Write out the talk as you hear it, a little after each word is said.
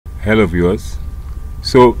Hello viewers.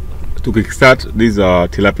 So to kickstart this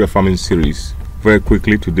tilapia farming series, very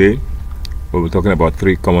quickly today we'll be talking about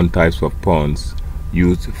 3 common types of ponds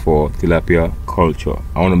used for tilapia culture.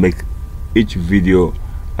 I want to make each video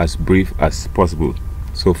as brief as possible.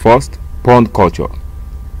 So first, pond culture.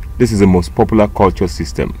 This is the most popular culture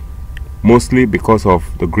system, mostly because of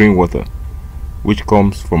the green water which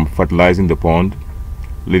comes from fertilizing the pond,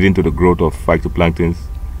 leading to the growth of phytoplanktons,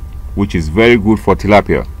 which is very good for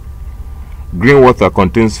tilapia. Green water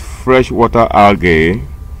contains freshwater algae,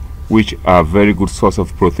 which are a very good source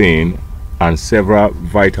of protein and several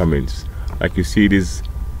vitamins. Like you see these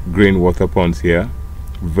green water ponds here,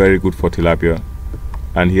 very good for tilapia.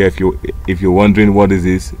 And here, if you're wondering what is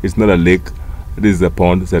this, it's not a lake. This is a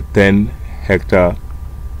pond. It's a 10-hectare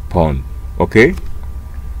pond. Okay.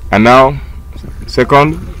 And now,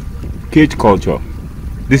 second, cage culture.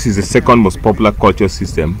 This is the second most popular culture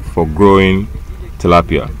system for growing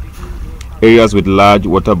tilapia. Areas with large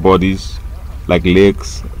water bodies like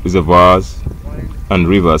lakes, reservoirs, and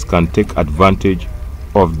rivers can take advantage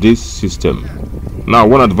of this system. Now,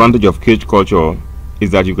 one advantage of cage culture is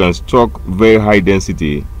that you can stock very high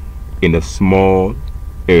density in a small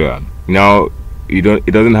area. Now,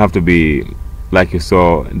 it doesn't have to be like you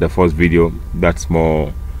saw in the first video. That's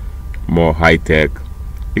more high tech.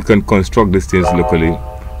 You can construct these things locally,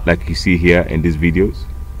 like you see here in these videos,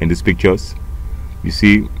 in these pictures. You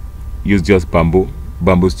see, use just bamboo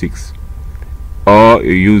sticks, or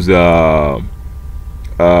you use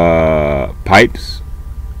pipes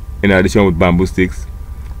in addition with bamboo sticks.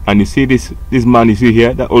 And you see this man you see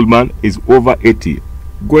here, that old man is over 80,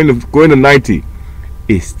 going to 90.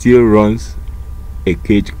 He still runs a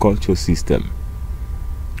cage culture system.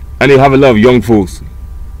 And you have a lot of young folks,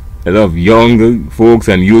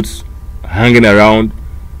 and youths hanging around,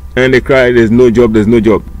 and they cry, there's no job.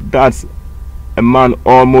 That's a man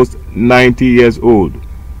almost 90 years old,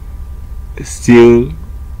 still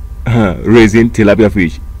raising tilapia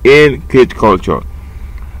fish in cage culture.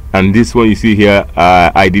 And this one you see here,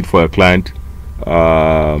 I did for a client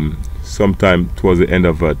sometime towards the end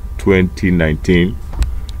of 2019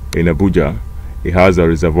 in Abuja. He has a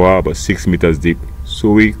reservoir about 6 meters deep,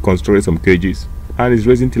 so we constructed some cages and he's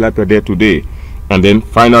raising tilapia there today. And then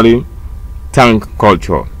finally, tank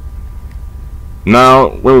culture. Now,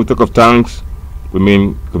 when we talk of tanks, we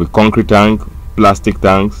mean it could be concrete tank, plastic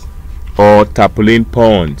tanks, or tarpaulin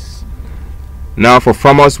ponds. Now, for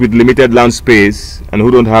farmers with limited land space and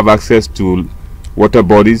who don't have access to water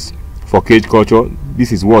bodies for cage culture,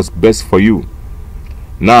 this is what's best for you.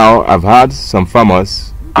 Now, I've had some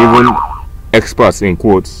farmers, even experts in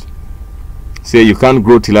quotes, say you can't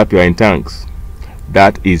grow tilapia in tanks.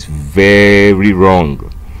 That is very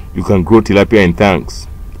wrong. You can grow tilapia in tanks.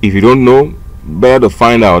 If you don't know, better to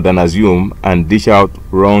find out than assume and dish out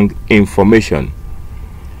wrong information.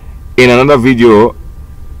 In another video,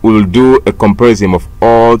 we will do a comparison of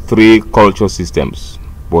all 3 culture systems.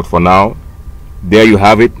 But for now, there you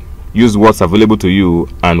have it. Use what's available to you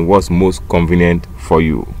and what's most convenient for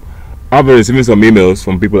you. I've been receiving some emails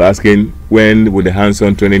from people asking when will the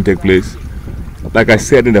hands-on training take place. Like I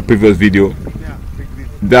said in the previous video,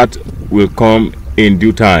 that will come in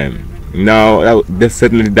due time. Now,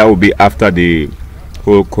 that will be after the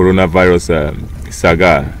whole coronavirus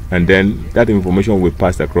saga, and then that information will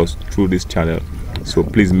pass across through this channel. So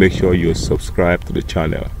please make sure you subscribe to the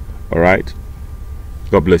channel. Alright?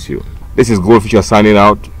 God bless you. This is Goldfisher signing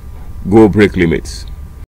out. Go break limits.